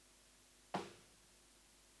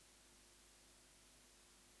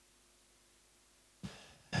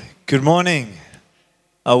Good morning.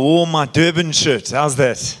 I wore my Durban shirt. How's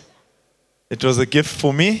that? It was a gift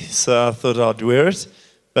for me, so I thought I'd wear it.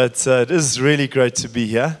 But it is really great to be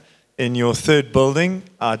here in your third building.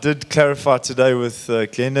 I did clarify today with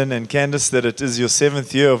Glendon and Candace that it is your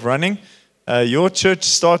 7th year of running. Your church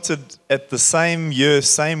started at the same year,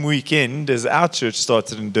 same weekend as our church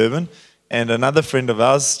started in Durban, and another friend of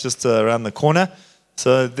ours just around the corner.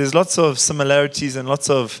 So there's lots of similarities and lots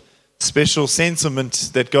of special sentiment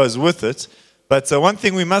that goes with it. But one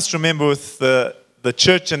thing we must remember with the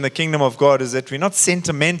church and the kingdom of God is that we're not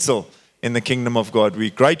sentimental in the kingdom of God. We're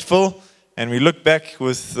grateful and we look back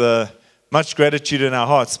with much gratitude in our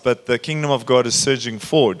hearts, but the kingdom of God is surging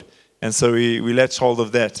forward. And so we latch hold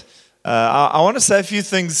of that. I want to say a few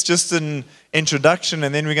things just in introduction,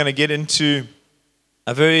 and then we're going to get into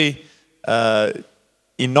a very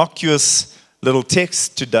innocuous little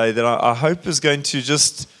text today that I hope is going to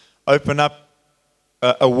just open up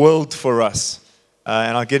a world for us.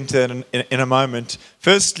 And I'll get into that in a moment.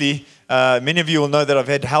 Firstly, many of you will know that I've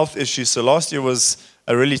had health issues. So last year was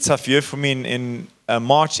a really tough year for me. In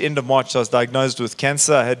March, end of March, I was diagnosed with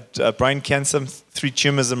cancer. I had brain cancer, 3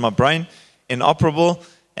 tumors in my brain, inoperable,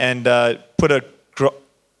 and put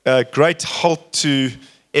a great halt to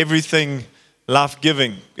everything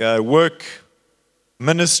life-giving, work,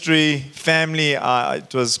 ministry, family.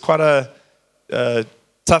 It was quite a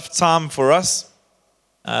tough time for us.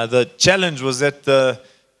 The challenge was that the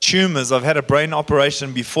tumors, I've had a brain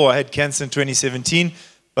operation before. I had cancer in 2017,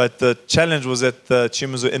 but the challenge was that the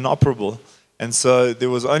tumors were inoperable. And so there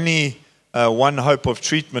was only one hope of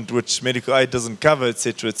treatment, which medical aid doesn't cover,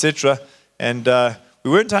 etc., etc. And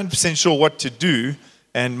we weren't 100% sure what to do,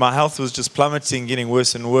 and my health was just plummeting, getting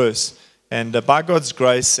worse and worse. And by God's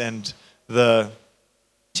grace and the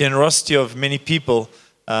generosity of many people,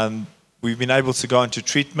 we've been able to go into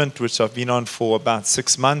treatment, which I've been on for about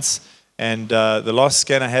 6 months. And the last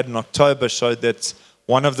scan I had in October showed that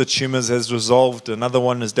one of the tumors has resolved, another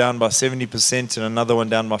one is down by 70%, and another one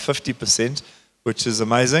down by 50%, which is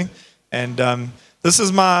amazing. And this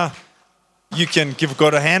is you can give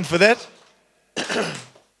God a hand for that.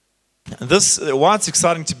 Why it's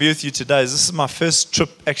exciting to be with you today is this is my first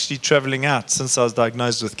trip actually traveling out since I was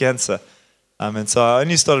diagnosed with cancer. And so I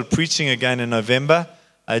only started preaching again in November.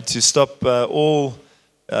 I had to stop all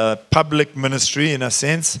public ministry in a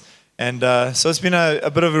sense. And so it's been a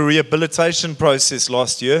bit of a rehabilitation process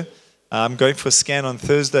last year. I'm going for a scan on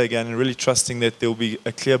Thursday again and really trusting that there will be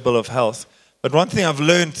a clear bill of health. But one thing I've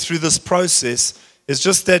learned through this process is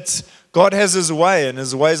just that God has His way, and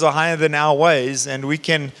His ways are higher than our ways, and we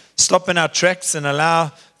can stop in our tracks and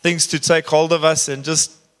allow things to take hold of us and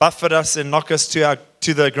just buffet us and knock us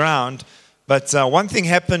to the ground. But one thing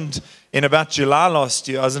happened in about July last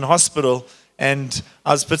year. I was in hospital, and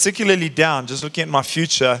I was particularly down, just looking at my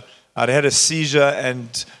future. I'd had a seizure,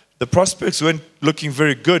 and the prospects weren't looking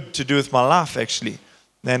very good to do with my life, actually.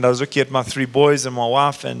 And I was looking at my 3 boys and my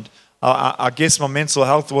wife, and I guess my mental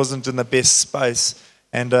health wasn't in the best space.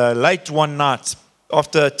 And late one night,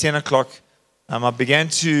 after 10 o'clock, I began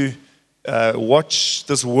to watch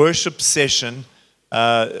this worship session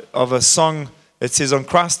of a song that says, "On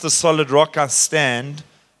Christ the solid rock I stand,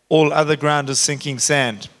 all other ground is sinking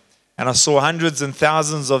sand." And I saw hundreds and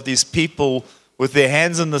thousands of these people with their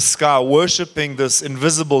hands in the sky worshiping this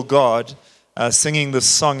invisible God, singing this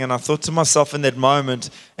song. And I thought to myself in that moment,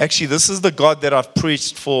 actually, this is the God that I've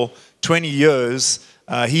preached for 20 years.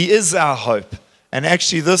 He is our hope. And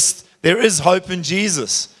actually, there is hope in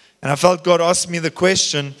Jesus. And I felt God asked me the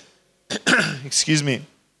question, excuse me,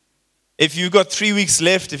 if you've got 3 weeks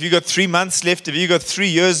left, if you've got 3 months left, if you've got 3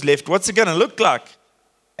 years left, what's it going to look like?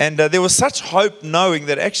 And there was such hope knowing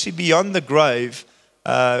that actually beyond the grave,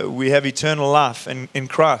 we have eternal life in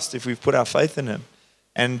Christ if we've put our faith in Him.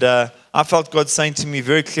 And I felt God saying to me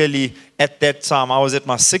very clearly at that time, I was at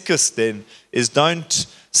my sickest then, is don't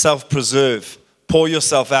self-preserve, pour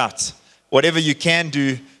yourself out. Whatever you can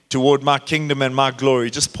do toward my kingdom and my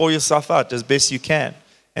glory, just pour yourself out as best you can.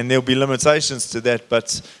 And there'll be limitations to that,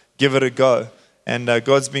 but give it a go. And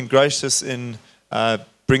God's been gracious in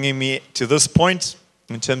bringing me to this point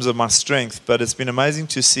in terms of my strength. But it's been amazing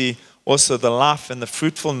to see also the life and the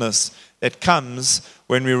fruitfulness that comes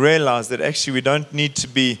when we realize that actually we don't need to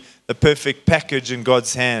be the perfect package in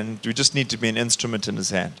God's hand. We just need to be an instrument in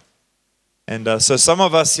His hand. And so some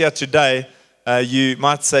of us here today, you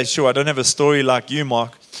might say, sure, I don't have a story like you,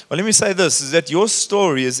 Mark. Well, let me say this, is that your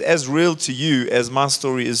story is as real to you as my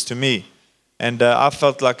story is to me. And I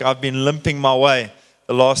felt like I've been limping my way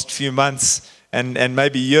the last few months and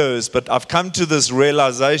maybe years, but I've come to this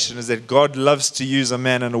realization is that God loves to use a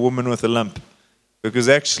man and a woman with a limp. Because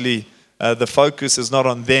actually, the focus is not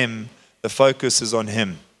on them, the focus is on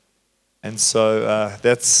Him. And so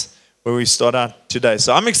that's where we start out today.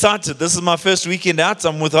 So I'm excited. This is my first weekend out.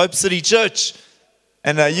 I'm with Hope City Church.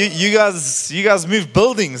 And you guys move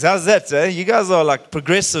buildings. How's that? You guys are like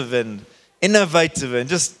progressive and innovative and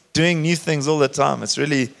just doing new things all the time. It's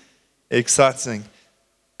really exciting.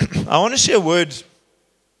 I want to share a word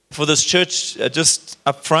for this church just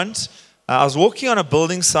up front. I was walking on a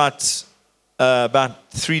building site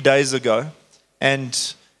about 3 days ago,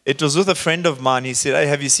 and it was with a friend of mine. He said, "Hey,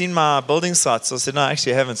 have you seen my building site?" So I said, "No,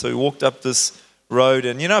 actually I haven't." So we walked up this road,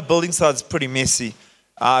 and building site's pretty messy.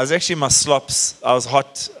 I was actually in my slops. I was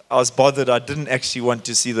hot. I was bothered. I didn't actually want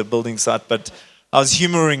to see the building site, but I was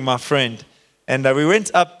humoring my friend. And we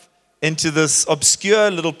went up into this obscure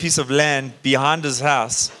little piece of land behind his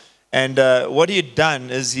house. And what he had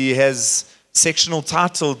done is he has sectional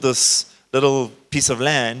titled this little piece of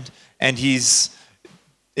land, and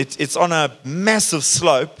it's on a massive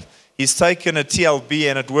slope. He's taken a TLB,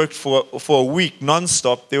 and it worked for a week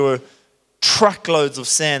non-stop. There were truckloads of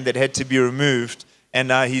sand that had to be removed,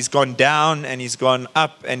 and he's gone down, and he's gone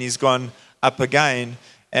up, and he's gone up again.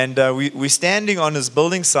 And we're standing on his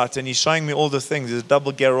building site, and he's showing me all the things. There's a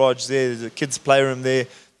double garage there. There's a kids' playroom there.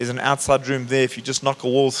 There's an outside room there. If you just knock a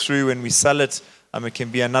wall through and we sell it, it can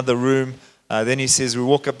be another room. Then he says, we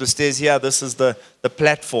walk up the stairs here. This is the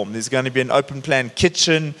platform. There's going to be an open plan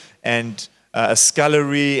kitchen and a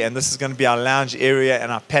scullery, and this is going to be our lounge area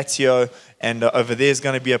and our patio, and over there is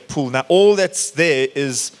going to be a pool. Now, all that's there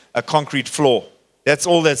is a concrete floor. That's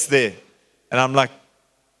all that's there. And I'm like,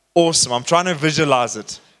 awesome. I'm trying to visualize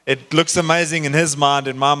it. It looks amazing in his mind.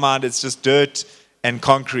 In my mind, it's just dirt and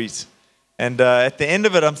concrete. And at the end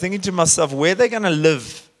of it, I'm thinking to myself, where are they going to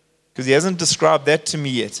live? Because he hasn't described that to me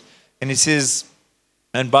yet. And he says,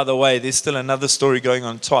 and by the way, there's still another story going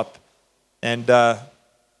on top. And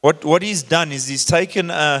what he's done is he's taken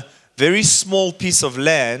a very small piece of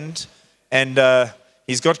land, and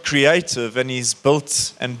he's got creative, and he's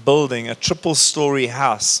built and building a triple-story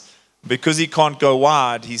house. Because he can't go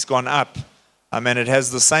wide, he's gone up. And it has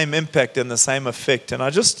the same impact and the same effect. And I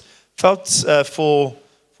just felt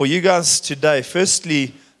for you guys today,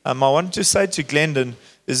 firstly, I wanted to say to Glendon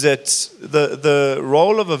is that the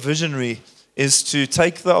role of a visionary is to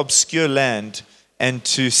take the obscure land and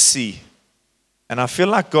to see. And I feel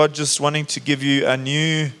like God just wanting to give you a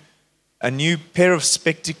new pair of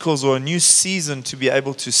spectacles or a new season to be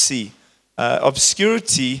able to see.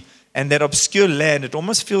 Obscurity and that obscure land, it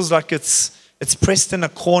almost feels like it's pressed in a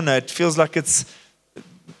corner. It feels like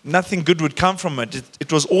nothing good would come from it.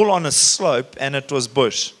 It was all on a slope and it was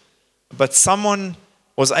bush. But someone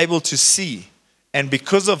was able to see. And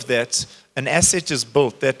because of that, an asset is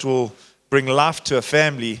built that will bring life to a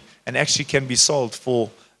family and actually can be sold for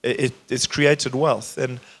it's created wealth.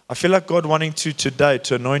 And I feel like God wanting today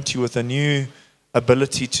to anoint you with a new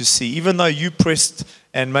ability to see. Even though you pressed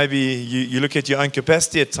and maybe you look at your own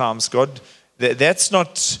capacity at times, God, it's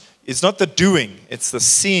not the doing, it's the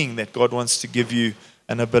seeing that God wants to give you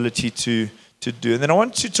an ability to do. And then I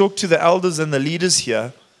want to talk to the elders and the leaders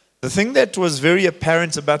here. The thing that was very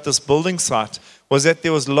apparent about this building site was that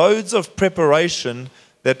there was loads of preparation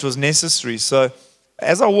that was necessary. So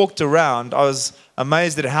as I walked around, I was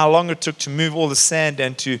amazed at how long it took to move all the sand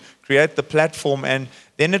and to create the platform. And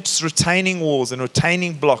then it's retaining walls and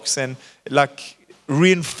retaining blocks and like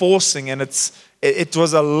reinforcing. And it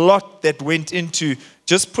was a lot that went into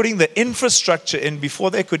just putting the infrastructure in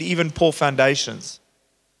before they could even pour foundations.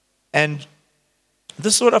 And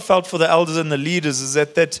this is what I felt for the elders and the leaders is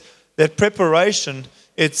that preparation,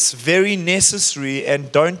 it's very necessary,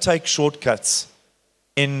 and don't take shortcuts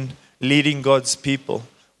in leading God's people.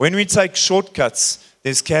 When we take shortcuts,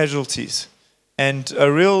 there's casualties. And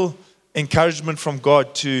a real encouragement from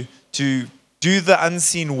God to do the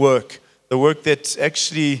unseen work, the work that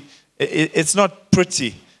actually, it's not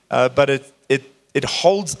pretty, but it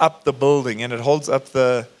holds up the building and it holds up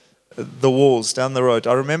the walls down the road.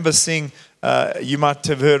 I remember seeing, you might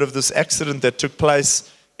have heard of this accident that took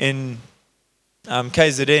place in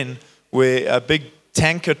KZN where a big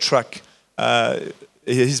tanker truck,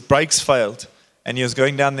 his brakes failed and he was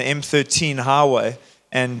going down the M13 highway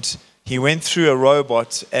and he went through a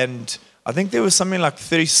robot, and I think there was something like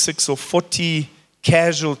 36 or 40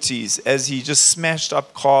 casualties as he just smashed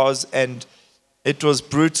up cars, and it was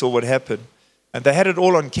brutal what happened. And they had it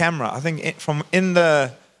all on camera, I think from in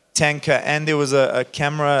the tanker, and there was a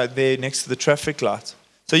camera there next to the traffic light.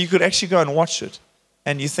 So you could actually go and watch it.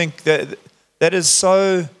 And you think that is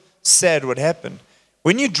so sad what happened.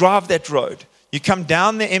 When you drive that road, you come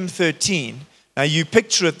down the M13, now you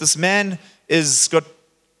picture it, this man has got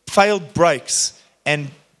failed brakes,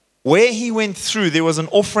 and Where he went through, there was an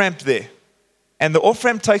off-ramp there. And the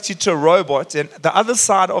off-ramp takes you to a robot, and the other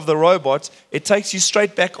side of the robot, it takes you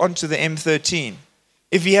straight back onto the M13.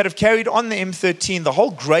 If he had have carried on the M13, the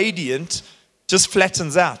whole gradient just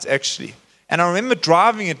flattens out, actually. And I remember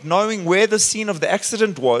driving it, knowing where the scene of the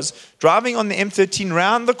accident was, driving on the M13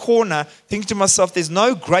 round the corner, thinking to myself, there's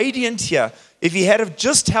no gradient here. If he had have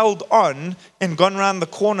just held on and gone around the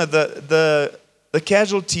corner, the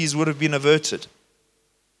casualties would have been averted.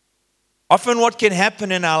 Often what can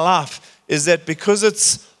happen in our life is that because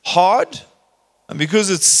it's hard and because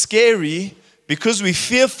it's scary, because we're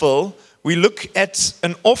fearful, we look at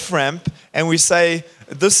an off-ramp and we say,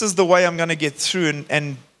 this is the way I'm going to get through,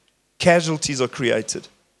 and casualties are created.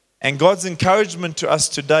 And God's encouragement to us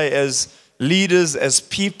today as leaders, as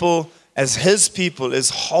people, as His people, is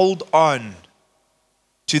hold on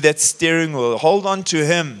to that steering wheel. Hold on to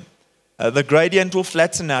Him. The gradient will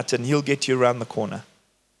flatten out and He'll get you around the corner.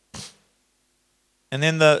 And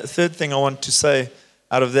then the third thing I want to say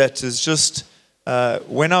out of that is just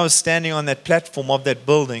when I was standing on that platform of that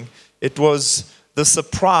building, it was the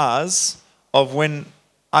surprise of when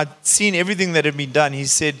I'd seen everything that had been done. He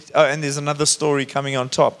said, oh, and there's another story coming on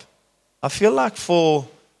top. I feel like for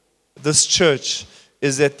this church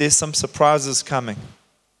is that there's some surprises coming.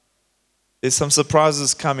 There's some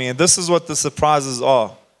surprises coming. And this is what the surprises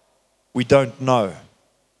are. We don't know.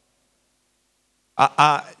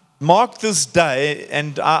 I mark this day,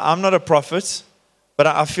 and I'm not a prophet, but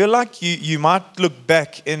I feel like you might look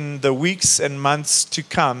back in the weeks and months to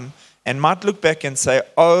come and might look back and say,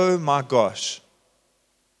 oh my gosh,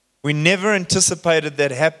 we never anticipated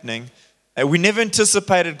that happening. We never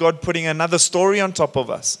anticipated God putting another story on top of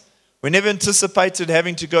us. We never anticipated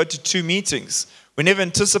having to go to 2 meetings. We never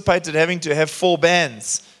anticipated having to have 4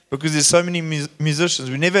 bands because there's so many musicians.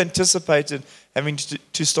 We never anticipated having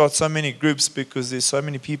to start so many groups because there's so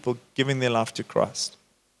many people giving their life to Christ.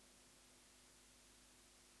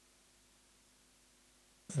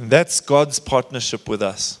 And that's God's partnership with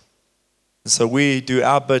us. And so we do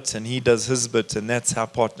our bit and He does His bit, and that's how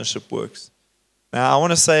partnership works. Now, I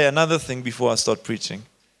want to say another thing before I start preaching.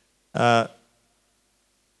 Coming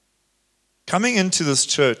into this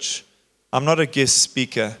church, I'm not a guest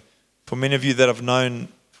speaker. For many of you that I've known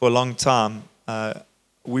for a long time,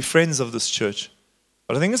 we're friends of this church.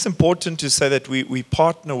 But I think it's important to say that we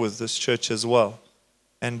partner with this church as well.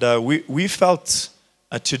 And we felt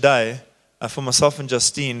today, for myself and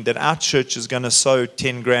Justine, that our church is going to sow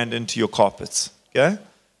 10 grand into your carpets. Okay?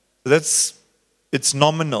 So it's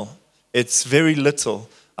nominal. It's very little.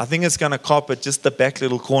 I think it's going to carpet just the back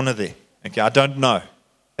little corner there. Okay? I don't know.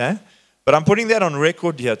 Okay? But I'm putting that on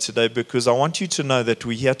record here today because I want you to know that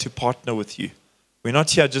we're here to partner with you. We're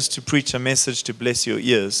not here just to preach a message to bless your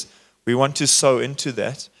ears. We want to sow into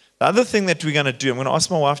that. The other thing that we're going to do, I'm going to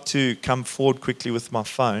ask my wife to come forward quickly with my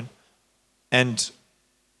phone. And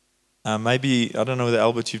maybe, I don't know whether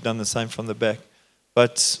Albert, you've done the same from the back.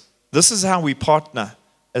 But this is how we partner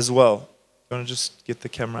as well. You want to just get the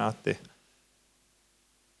camera out there?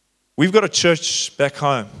 We've got a church back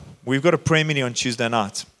home. We've got a prayer meeting on Tuesday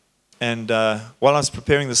night. And while I was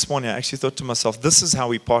preparing this morning, I actually thought to myself, this is how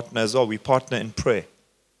we partner as well. We partner in prayer.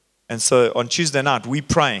 And so on Tuesday night, we're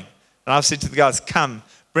praying. And I've said to the guys, come,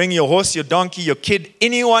 bring your horse, your donkey, your kid,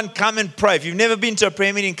 anyone, come and pray. If you've never been to a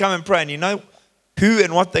prayer meeting, come and pray. And you know who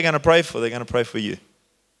and what they're going to pray for? They're going to pray for you.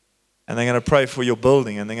 And they're going to pray for your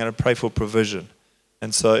building. And they're going to pray for provision.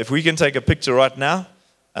 And so if we can take a picture right now,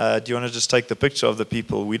 do you want to just take the picture of the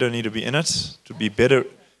people? We don't need to be in it. It would be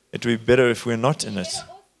better if we're not in it.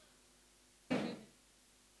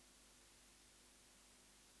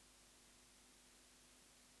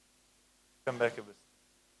 Come back a bit.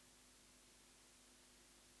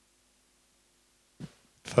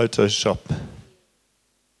 Photoshop.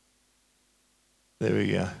 There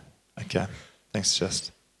we go. Okay. Thanks,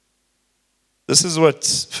 Just. This is what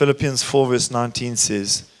Philippians 4 verse 19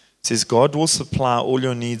 says. It says, God will supply all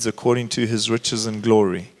your needs according to His riches and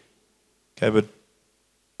glory. Okay, but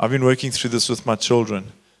I've been working through this with my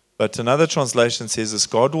children. But another translation says this,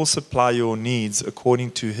 God will supply your needs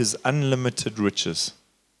according to His unlimited riches.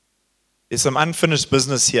 There's some unfinished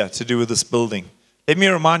business here to do with this building. Let me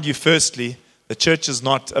remind you firstly, the church is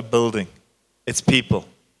not a building. It's people.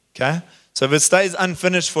 Okay? So if it stays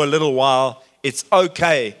unfinished for a little while, it's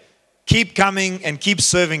okay. Keep coming and keep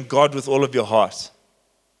serving God with all of your heart.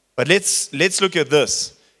 But let's look at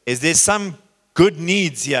this. Is there some good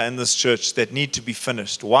needs here in this church that need to be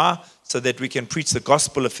finished? Why? So that we can preach the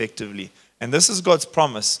gospel effectively. And this is God's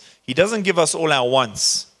promise. He doesn't give us all our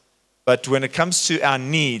wants. But when it comes to our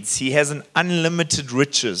needs, He has an unlimited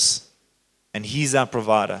riches. And He's our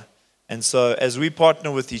provider. And so as we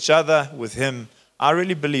partner with each other, with him, I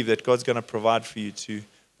really believe that God's going to provide for you to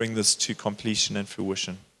bring this to completion and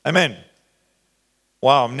fruition. Amen.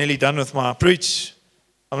 Wow, I'm nearly done with my preach.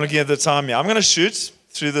 I'm looking at the time here. I'm going to shoot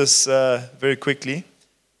through this very quickly.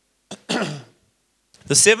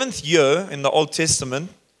 The 7th year in the Old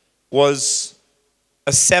Testament was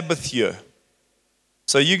a Sabbath year.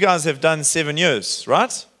 So you guys have done 7 years,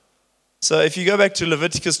 right? So if you go back to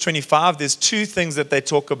Leviticus 25, there's 2 things that they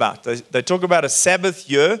talk about. They talk about a Sabbath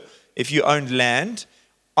year if you owned land.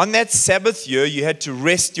 On that Sabbath year, you had to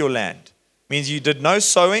rest your land. It means you did no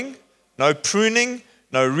sowing, no pruning,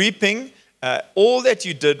 no reaping. All that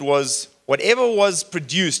you did was whatever was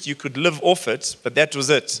produced, you could live off it, but that was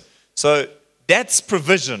it. So that's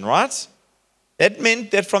provision, right? That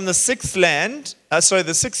meant that from the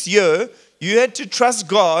 6th year, you had to trust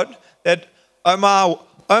God that, oh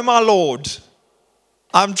my Lord,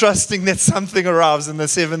 I'm trusting that something arrives in the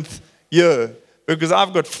 7th year because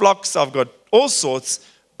I've got flocks, I've got all sorts,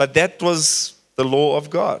 but that was the law of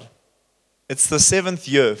God. It's the 7th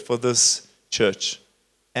year for this church,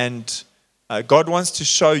 and God wants to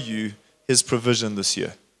show you his provision this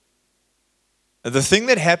year. The thing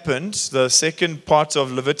that happened, the second part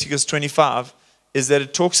of Leviticus 25, is that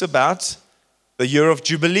it talks about the year of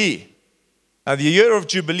Jubilee. Now, the year of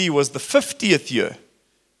Jubilee was the 50th year,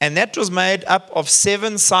 and that was made up of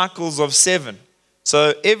 7 cycles of 7.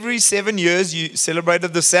 So every 7 years you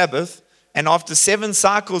celebrated the Sabbath, and after 7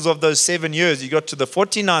 cycles of those 7 years, you got to the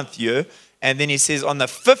 49th year, and then he says on the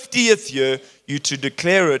 50th year, you to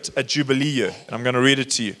declare it a Jubilee year. And I'm going to read it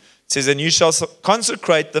to you. It says, and you shall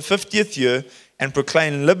consecrate the 50th year and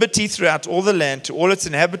proclaim liberty throughout all the land to all its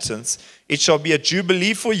inhabitants. It shall be a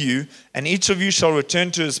Jubilee for you, and each of you shall return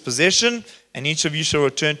to his possession, and each of you shall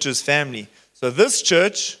return to his family. So this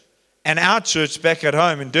church and our church back at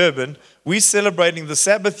home in Durban, we're celebrating the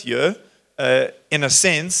Sabbath year, in a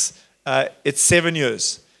sense. It's 7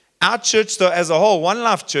 years. Our church, though, as a whole, One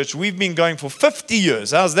Life Church, we've been going for 50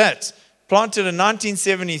 years. How's that? Planted in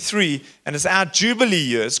 1973, and it's our Jubilee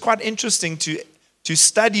year. It's quite interesting to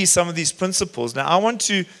study some of these principles. Now, I want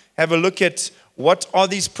to have a look at what are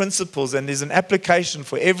these principles, and there's an application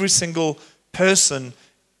for every single person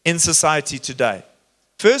in society today.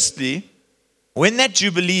 Firstly, when that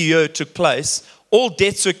Jubilee year took place, all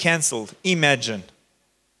debts were cancelled. Imagine.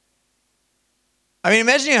 I mean,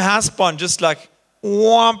 imagine your house bond just like,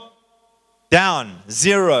 whomp, down,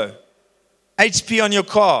 0. HP on your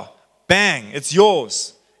car, bang, it's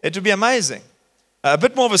yours. It would be amazing. A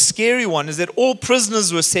bit more of a scary one is that all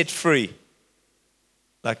prisoners were set free.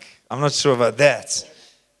 Like, I'm not sure about that.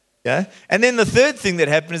 Yeah? And then the third thing that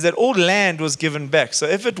happened is that all land was given back. So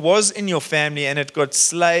if it was in your family and it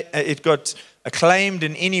got claimed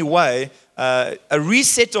in any way, a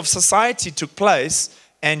reset of society took place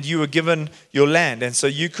and you were given your land. And so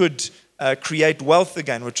you could create wealth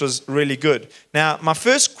again, which was really good. Now, my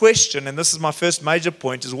first question, and this is my first major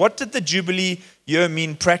point, is what did the Jubilee year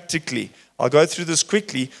mean practically? I'll go through this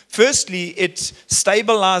quickly. Firstly, it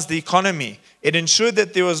stabilized the economy. It ensured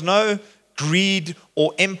that there was no greed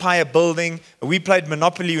or empire building. We played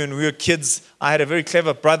Monopoly when we were kids. I had a very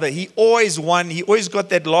clever brother. He always won. He always got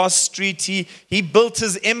that last street. He built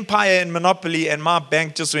his empire in Monopoly, and my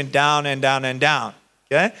bank just went down and down and down.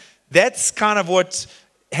 Okay? That's kind of what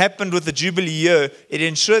happened with the Jubilee year. It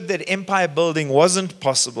ensured that empire building wasn't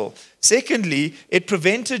possible. Secondly, it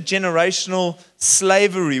prevented generational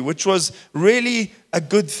slavery, which was really a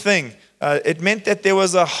good thing. It meant that there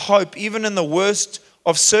was a hope, even in the worst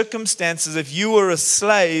of circumstances. If you were a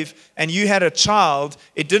slave and you had a child,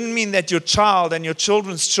 it didn't mean that your child and your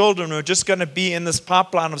children's children were just going to be in this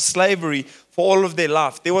pipeline of slavery for all of their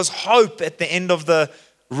life. There was hope at the end of the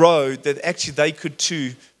road that actually they could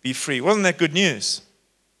too be free. Wasn't that good news?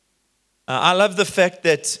 I love the fact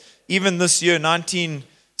that even this year,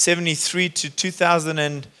 1973 to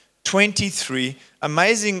 2023,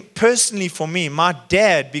 amazing personally for me, my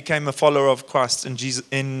dad became a follower of Christ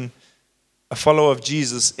a follower of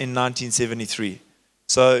Jesus in 1973.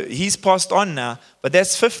 So he's passed on now, but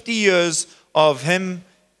that's 50 years of him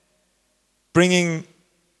bringing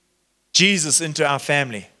Jesus into our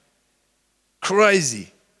family.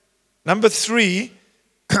 Crazy. Number 3,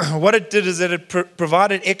 what it did is that it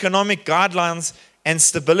provided economic guidelines and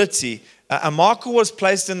stability. A marker was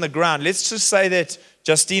placed in the ground. Let's just say that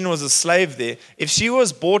Justine was a slave there. If she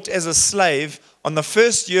was bought as a slave on the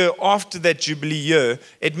first year after that Jubilee year,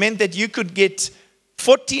 it meant that you could get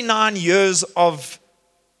 49 years of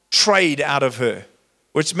trade out of her,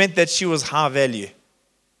 which meant that she was high value.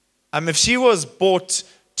 If she was bought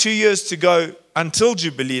 2 years to go until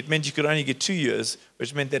Jubilee, it meant you could only get 2 years,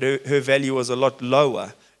 which meant that her value was a lot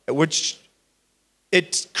lower. which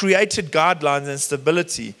it created guidelines and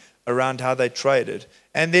stability around how they traded.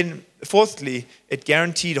 And then fourthly, it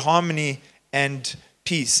guaranteed harmony and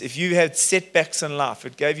peace. If you had setbacks in life,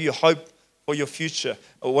 it gave you hope for your future.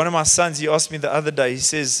 One of my sons, he asked me the other day, he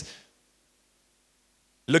says,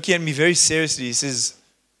 looking at me very seriously, he says,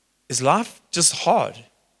 is life just hard?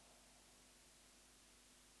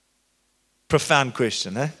 Profound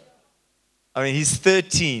question, eh? I mean, he's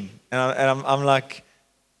 13, and I'm like,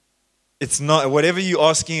 it's not, whatever you're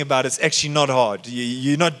asking about, it's actually not hard.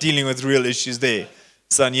 You're not dealing with real issues there,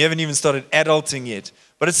 son. You haven't even started adulting yet.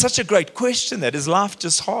 But it's such a great question, that is life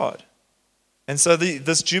just hard? And so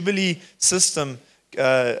this Jubilee system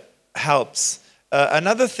helps.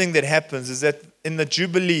 Another thing that happens is that in the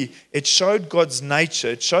Jubilee, it showed God's nature.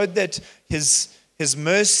 It showed that his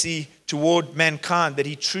mercy toward mankind, that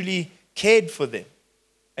he truly cared for them.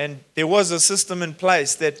 And there was a system in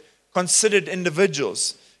place that considered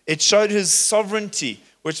individuals. It showed his sovereignty,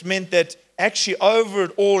 which meant that actually over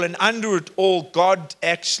it all and under it all, God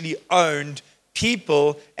actually owned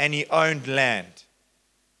people and he owned land.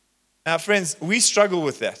 Now, friends, we struggle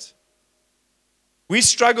with that. We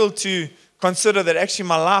struggle to consider that actually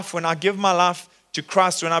my life, when I give my life to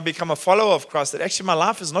Christ, when I become a follower of Christ, that actually my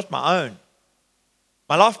life is not my own.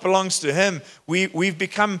 My life belongs to him. We've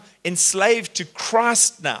become enslaved to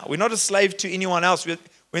Christ now. We're not a slave to anyone else. We're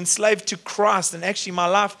enslaved to Christ, and actually my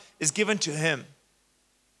life is given to him.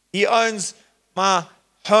 He owns my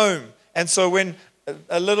home. And so when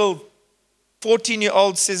a little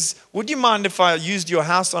 14-year-old says, would you mind if I used your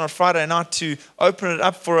house on a Friday night to open it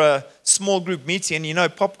up for a small group meeting? And you know,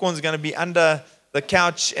 popcorn's going to be under the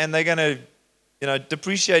couch and they're going to,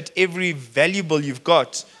 depreciate every valuable you've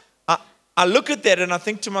got. I look at that and I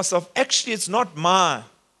think to myself, actually, it's not mine.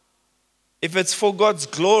 If it's for God's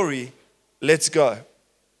glory, let's go.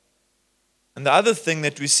 And the other thing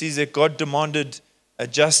that we see is that God demanded a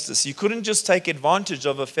justice. You couldn't just take advantage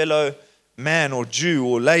of a fellow man or Jew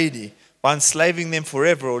or lady by enslaving them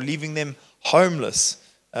forever or leaving them homeless.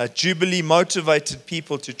 Jubilee motivated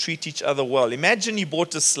people to treat each other well. Imagine you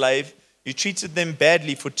bought a slave, you treated them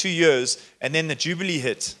badly for 2 years, and then the Jubilee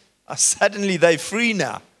hit. Suddenly they're free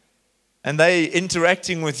now. And they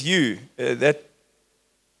interacting with you. That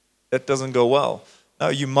doesn't go well. No,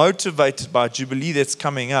 you're motivated by Jubilee that's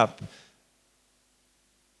coming up.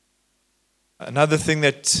 Another thing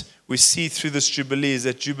that we see through this Jubilee is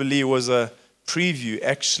that Jubilee was a preview,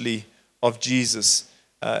 actually, of Jesus.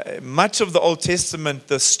 Much of the Old Testament,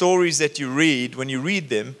 the stories that you read, when you read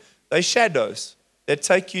them, they're shadows that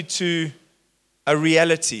take you to a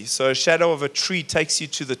reality. So a shadow of a tree takes you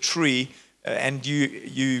to the tree, and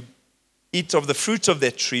you eat of the fruit of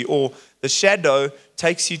that tree, or the shadow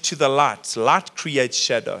takes you to the light. Light creates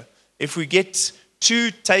shadow. If we get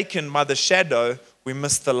too taken by the shadow, we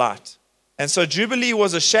miss the light. And so Jubilee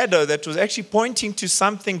was a shadow that was actually pointing to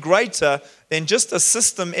something greater than just a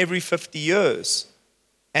system every 50 years.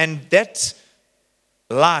 And that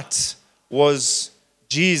light was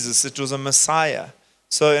Jesus. It was a Messiah.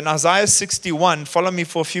 So in Isaiah 61, follow me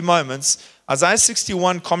for a few moments, Isaiah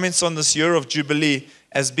 61 comments on this year of Jubilee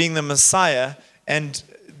as being the Messiah. And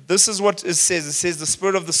this is what it says. It says, the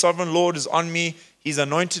Spirit of the Sovereign Lord is on me. He's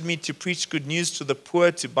anointed me to preach good news to the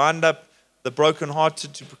poor, to bind up the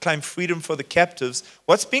brokenhearted, to proclaim freedom for the captives.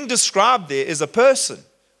 What's being described there is a person.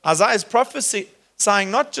 Isaiah is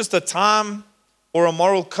prophesying not just a time or a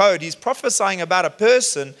moral code. He's prophesying about a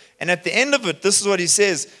person. And at the end of it, this is what he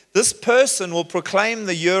says. This person will proclaim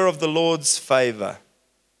the year of the Lord's favor.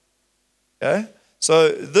 Okay? So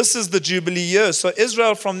this is the Jubilee year. So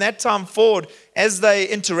Israel, from that time forward, as they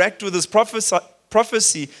interact with this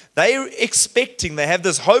prophecy, they're expecting, they have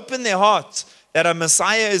this hope in their hearts that a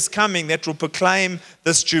Messiah is coming that will proclaim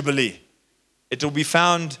this Jubilee. It will be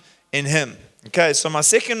found in him. Okay, so my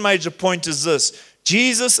second major point is this.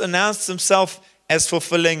 Jesus announced himself as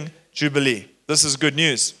fulfilling Jubilee. This is good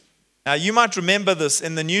news. Now, you might remember this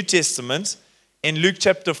in the New Testament, in Luke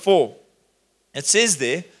chapter 4. It says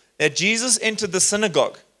there that Jesus entered the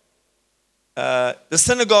synagogue. The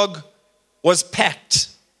synagogue was packed.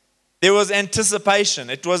 There was anticipation.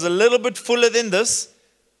 It was a little bit fuller than this.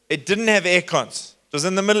 It didn't have air cons. It was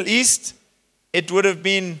in the Middle East. It would have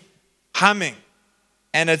been humming.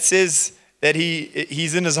 And it says that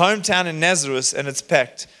he's in his hometown in Nazareth and it's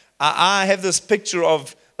packed. I have this picture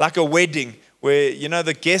of like a wedding where,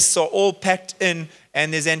 the guests are all packed in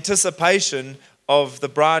and there's anticipation of the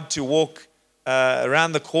bride to walk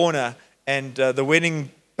around the corner and the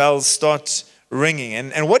wedding bells start ringing.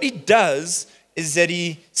 And what he does is that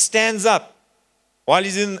he stands up while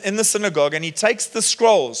he's in the synagogue and he takes the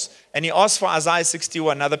scrolls and he asks for Isaiah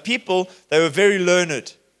 61. Now the people, they were very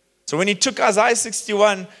learned. So when he took Isaiah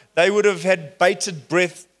 61, they would have had bated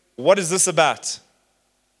breath. What is this about?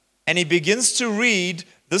 And he begins to read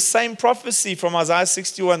this same prophecy from Isaiah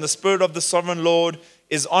 61. The Spirit of the Sovereign Lord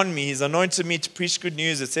is on me. He's anointed me to preach good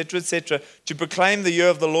news, etc., to proclaim the year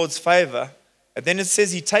of the Lord's favor. And then it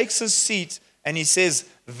says he takes his seat and he says,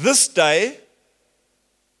 this day,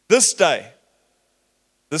 the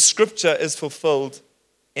scripture is fulfilled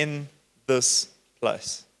in this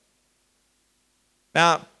place.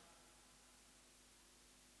 Now,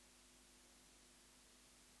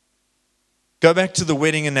 go back to the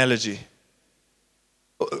wedding analogy.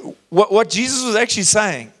 What Jesus was actually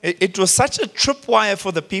saying, it was such a tripwire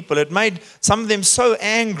for the people. It made some of them so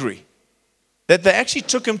angry that they actually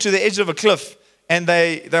took him to the edge of a cliff and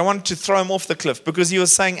they wanted to throw him off the cliff because he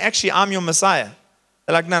was saying, actually, I'm your Messiah.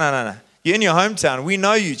 They're like, no. You're in your hometown. We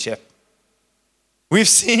know you, chap. We've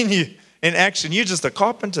seen you in action. You're just a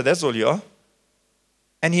carpenter. That's all you are.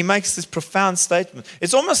 And he makes this profound statement.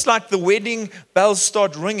 It's almost like the wedding bells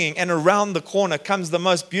start ringing and around the corner comes the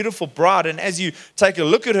most beautiful bride. And as you take a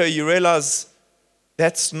look at her, you realize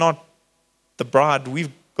that's not the bride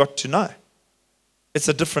we've got to know. It's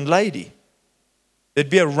a different lady. There'd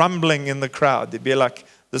be a rumbling in the crowd. They'd be like,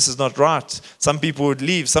 this is not right. Some people would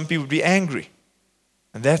leave. Some people would be angry.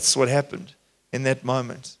 And that's what happened in that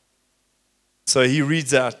moment. So he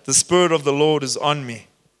reads out, the Spirit of the Lord is on me,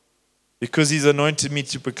 because he's anointed me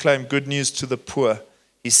to proclaim good news to the poor.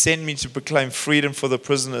 He sent me to proclaim freedom for the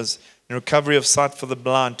prisoners and recovery of sight for the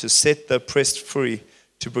blind, to set the oppressed free,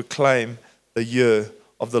 to proclaim the year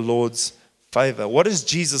of the Lord's favor. What is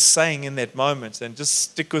Jesus saying in that moment? And just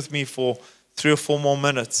stick with me for 3 or 4 more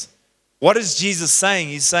minutes. What is Jesus saying?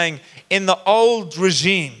 He's saying in the old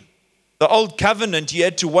regime, the old covenant, you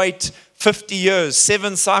had to wait 50 years,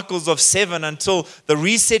 7 cycles of 7 until the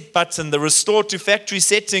reset button, the restore to factory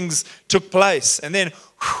settings took place. And then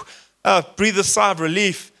breathe a sigh of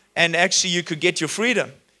relief and actually you could get your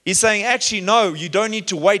freedom. He's saying, actually, no, you don't need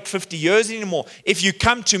to wait 50 years anymore. If you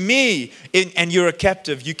come to me and you're a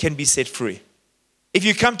captive, you can be set free. If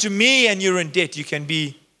you come to me and you're in debt, you can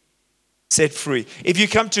be set free. If you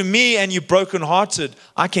come to me and you're brokenhearted,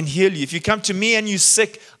 I can heal you. If you come to me and you're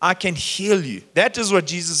sick, I can heal you. That is what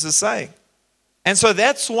Jesus is saying. And so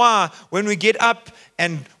that's why when we get up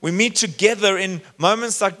and we meet together in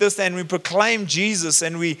moments like this and we proclaim Jesus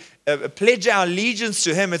and we pledge our allegiance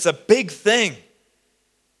to him, it's a big thing.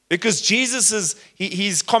 Because Jesus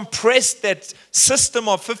he's compressed that system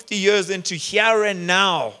of 50 years into here and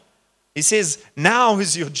now. He says, now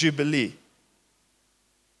is your jubilee.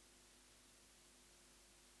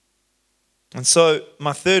 And so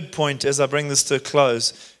my third point as I bring this to a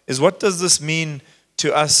close is, what does this mean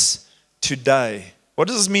to us today? What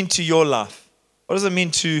does this mean to your life? What does it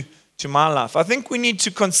mean to my life? I think we need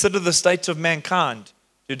to consider the state of mankind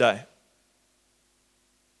today.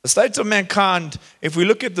 The state of mankind, if we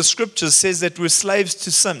look at the scriptures, says that we're slaves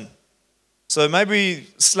to sin. So maybe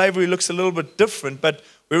slavery looks a little bit different, but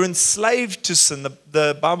we're enslaved to sin.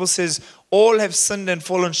 The Bible says all have sinned and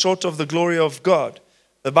fallen short of the glory of God.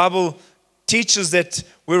 The Bible teaches that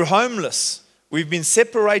we're homeless. We've been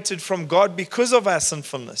separated from God because of our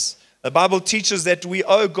sinfulness. The Bible teaches that we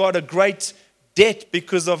owe God a great debt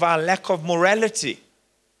because of our lack of morality.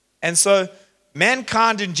 And so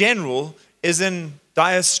mankind in general is in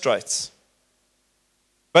dire straits.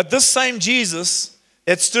 But this same Jesus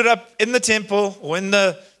that stood up in the temple or in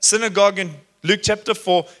the synagogue in Luke chapter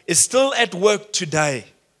 4 is still at work today.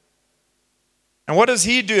 And what does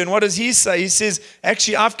he do? And what does he say? He says,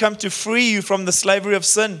 actually, I've come to free you from the slavery of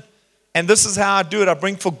sin. And this is how I do it. I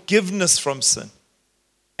bring forgiveness from sin.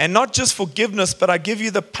 And not just forgiveness, but I give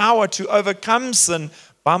you the power to overcome sin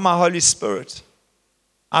by my Holy Spirit.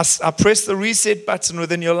 I press the reset button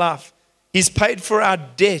within your life. He's paid for our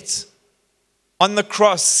debt on the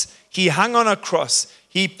cross. He hung on a cross.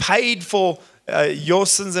 He paid for your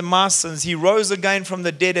sins and my sins. He rose again from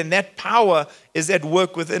the dead, and that power is at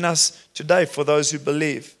work within us today for those who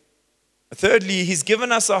believe. Thirdly, he's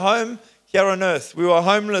given us a home here on earth. We were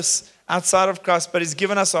homeless outside of Christ, but he's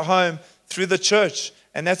given us a home through the church,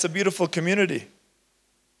 and that's a beautiful community.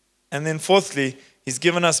 And then fourthly, he's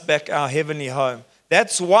given us back our heavenly home.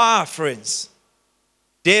 That's why, friends,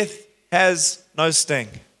 death has no sting.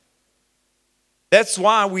 That's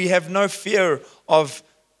why we have no fear of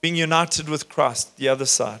being united with Christ, the other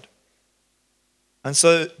side. And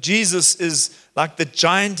so Jesus is like the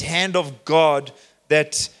giant hand of God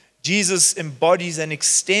that Jesus embodies and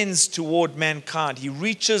extends toward mankind. He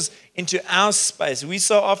reaches into our space. We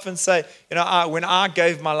so often say, when I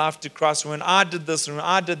gave my life to Christ, when I did this, when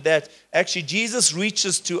I did that, actually Jesus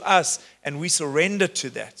reaches to us and we surrender to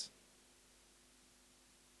that.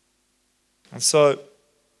 And so,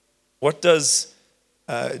 what does,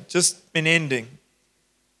 just in ending,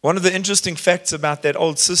 one of the interesting facts about that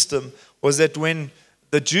old system was that when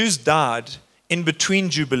the Jews died in between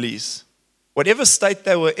Jubilees, whatever state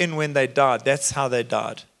they were in when they died, that's how they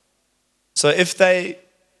died. So if they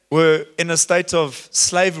were in a state of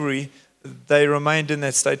slavery, they remained in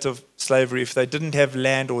that state of slavery. If they didn't have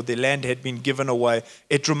land or their land had been given away,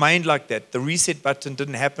 it remained like that. The reset button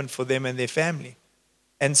didn't happen for them and their family.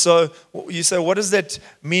 And so you say, what does that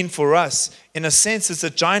mean for us? In a sense, it's a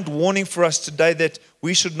giant warning for us today that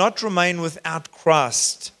we should not remain without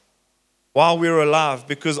Christ while we're alive,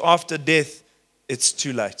 because after death, it's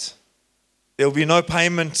too late. There will be no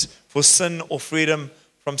payment for sin or freedom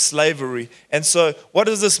from slavery. And so what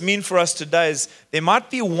does this mean for us today is there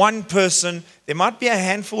might be one person, there might be a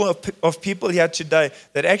handful of people here today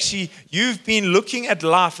that actually you've been looking at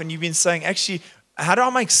life and you've been saying, actually, how do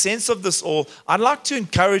I make sense of this all? I'd like to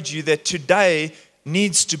encourage you that today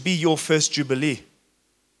needs to be your first Jubilee,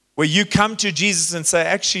 where you come to Jesus and say,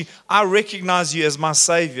 actually, I recognize you as my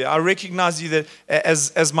Savior. I recognize you that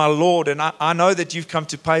as my Lord, and I know that you've come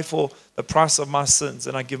to pay for the price of my sins,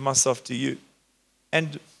 and I give myself to you.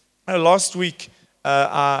 And last week,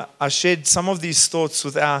 I shared some of these thoughts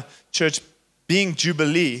with our church being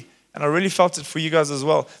Jubilee, and I really felt it for you guys as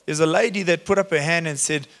well. There's a lady that put up her hand and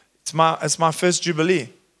said, it's my first Jubilee.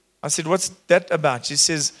 I said, what's that about? She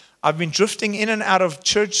says, I've been drifting in and out of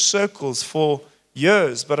church circles for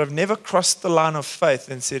years, but I've never crossed the line of faith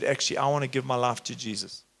and said, actually, I want to give my life to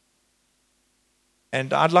Jesus.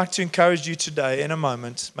 And I'd like to encourage you today, in a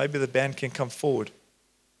moment, maybe the band can come forward,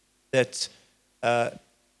 that you're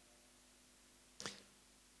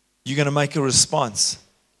going to make a response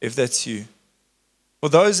if that's you. For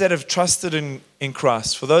those that have trusted in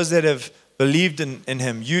Christ, for those that have believed in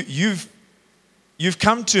Him, you've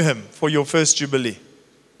come to Him for your first Jubilee.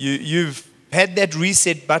 You've had that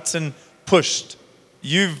reset button pushed.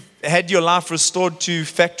 You've had your life restored to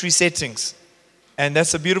factory settings. And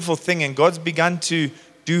that's a beautiful thing. And God's begun to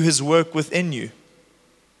do His work within you.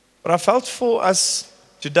 But I felt for us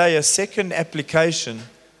today, a second application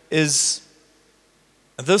is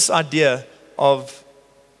this idea of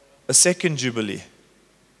a second Jubilee.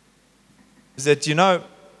 Is that,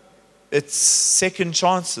 it's second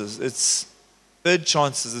chances, it's third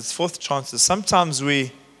chances, it's fourth chances. Sometimes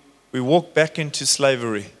we walk back into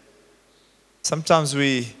slavery. Sometimes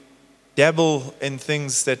we dabble in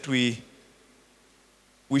things that we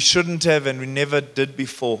shouldn't have and we never did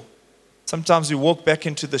before. Sometimes we walk back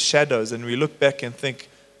into the shadows and we look back and think,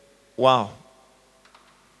 wow,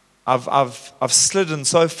 I've slidden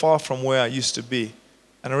so far from where I used to be.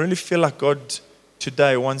 And I really feel like God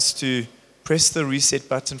today wants to press the reset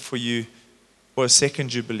button for you for a second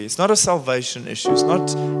Jubilee. It's not a salvation issue. It's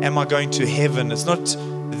not, am I going to heaven? It's not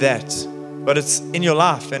that. But it's in your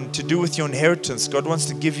life and to do with your inheritance. God wants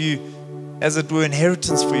to give you, as it were,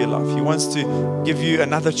 inheritance for your life. He wants to give you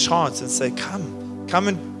another chance and say, come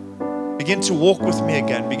and begin to walk with me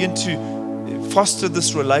again. Begin to foster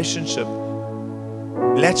this relationship.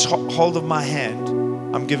 Latch hold of my hand.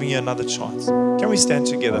 I'm giving you another chance. Can we stand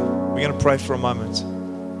together? We're going to pray for a moment.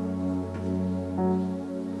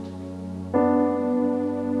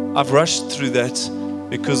 I've rushed through that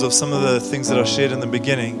because of some of the things that I shared in the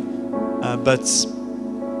beginning. But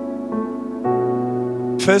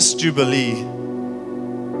first Jubilee,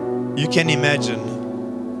 you can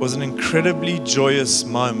imagine, was an incredibly joyous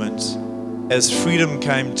moment as freedom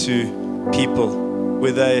came to people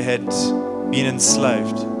where they had been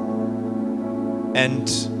enslaved. And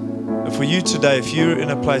for you today, if you're in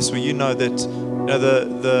a place where you know that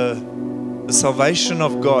the salvation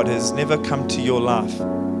of God has never come to your life,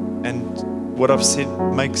 and what I've said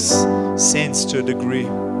makes sense to a degree,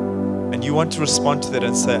 and you want to respond to that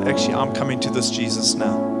and say, actually, I'm coming to this Jesus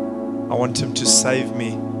now. I want Him to save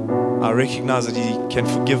me. I recognize that He can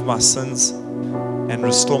forgive my sins and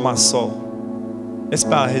restore my soul. Let's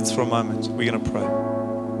bow our heads for a moment. We're going to pray.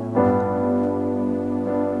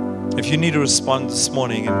 If you need to respond this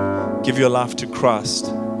morning and give your life to Christ,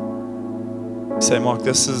 say, Mark,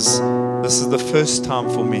 this is the first time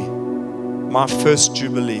for me. My first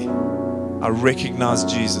Jubilee. I recognize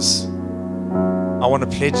Jesus. I want to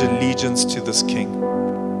pledge allegiance to this King.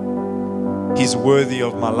 He's worthy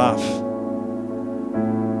of my life.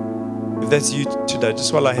 If that's you today,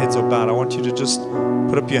 just while our heads are bowed, I want you to just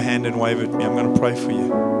put up your hand and wave at me. I'm going to pray for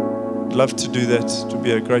you. I'd love to do that. It would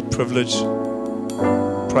be a great privilege.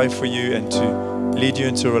 Pray for you and to lead you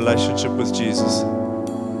into a relationship with Jesus.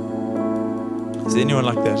 Is there anyone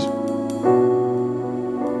like that?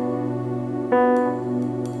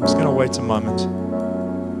 I'm just going to wait a moment.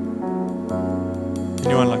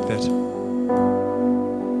 Anyone like that?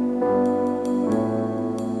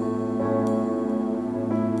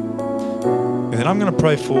 I'm going to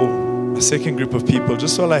pray for a second group of people.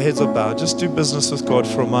 Just while our heads are bowed, just do business with God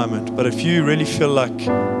for a moment. But if you really feel like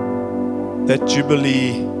that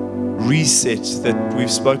Jubilee reset that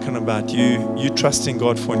we've spoken about, you trusting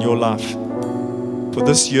God for in your life, for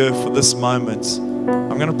this year, for this moment,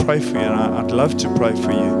 I'm going to pray for you, and I'd love to pray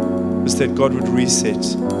for you. Just that God would reset.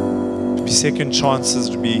 To be second chances,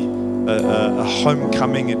 to be a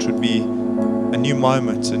homecoming, it would be a new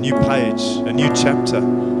moment, a new page, a new chapter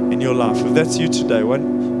in your life. If that's you today, why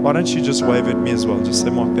don't you just wave at me as well? Just say,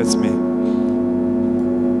 Mark, that's me.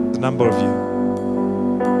 There's a number of you.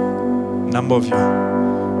 A number of you.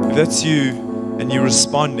 If that's you and you're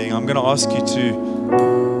responding, I'm going to ask you to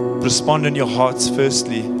respond in your hearts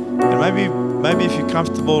firstly. And maybe if you're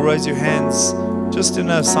comfortable, raise your hands just in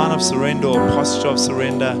a sign of surrender or posture of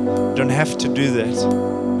surrender. You don't have to do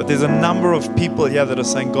that. But there's a number of people here that are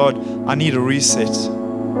saying, God, I need a reset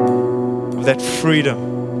of that freedom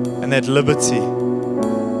and that liberty.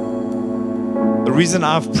 The reason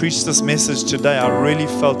I've preached this message today, I really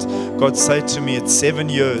felt God say to me, it's 7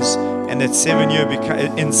 years, and that 7 year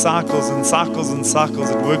in cycles and cycles and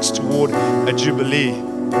cycles, it works toward a jubilee.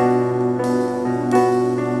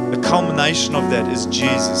 The culmination of that is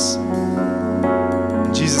Jesus.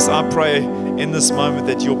 Jesus, I pray in this moment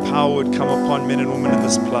that your power would come upon men and women in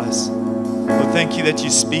this place. Lord, thank you that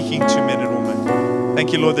you're speaking to men and women.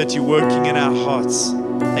 Thank you, Lord, that you're working in our hearts.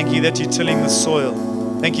 Thank you that you're tilling the soil.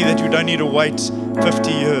 Thank you that we don't need to wait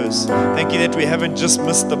 50 years. Thank you that we haven't just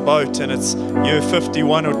missed the boat and it's year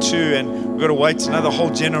 51 or 2 and we've got to wait another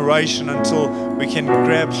whole generation until we can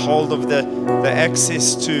grab hold of the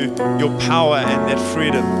access to your power and that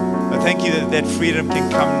freedom. But thank you that freedom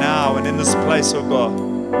can come now and in this place, oh God.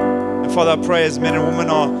 And Father, I pray as men and women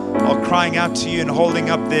are crying out to you and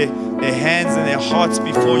holding up their hands and their hearts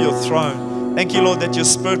before your throne. Thank you, Lord, that your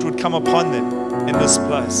Spirit would come upon them in this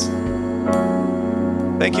place.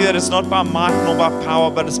 Thank you that it's not by might nor by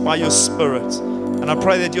power, but it's by your Spirit. And I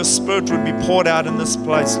pray that your Spirit would be poured out in this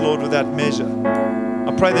place, Lord, without measure.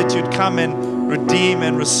 I pray that you'd come and redeem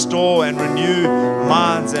and restore and renew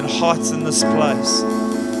minds and hearts in this place.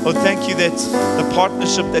 Lord, thank you that the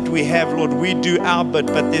partnership that we have, Lord, we do our bit,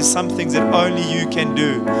 but there's some things that only you can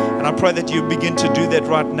do. And I pray that you begin to do that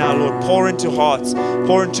right now, Lord. Pour into hearts,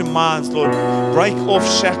 pour into minds, Lord. Break off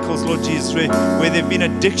shackles, Lord Jesus, where there have been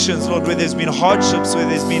addictions, Lord, where there's been hardships, where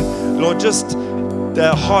there's been, Lord, just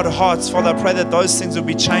the hard hearts. Father, I pray that those things will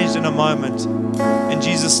be changed in a moment. In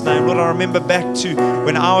Jesus' name. Lord, I remember back to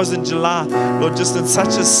when I was in July, Lord, just in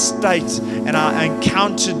such a state, and I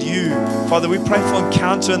encountered you. Father, we pray for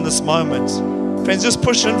encounter in this moment. Friends, just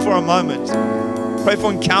push in for a moment. Pray for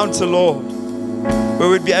encounter, Lord, where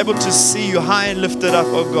we'd be able to see you high and lifted up,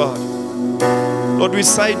 oh God. Lord, we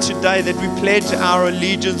say today that we pledge our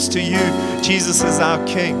allegiance to you. Jesus is our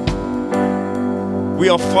King. We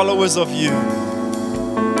are followers of you.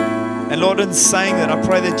 And Lord, in saying that, I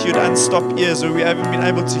pray that you'd unstop ears where we haven't been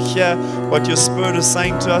able to hear what your Spirit is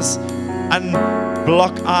saying to us.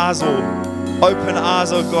 Unblock eyes or open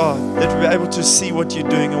eyes, oh God, that we're able to see what you're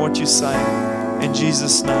doing and what you're saying. In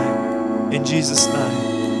Jesus' name. In Jesus'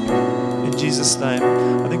 name. In Jesus' name.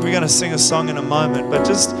 I think we're going to sing a song in a moment, but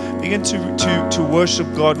just begin to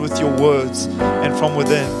worship God with your words and from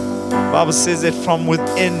within. The Bible says that from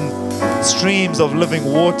within, streams of living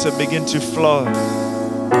water begin to flow.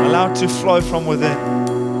 Allow it to flow from within.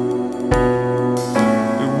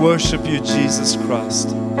 We worship you, Jesus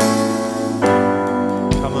Christ.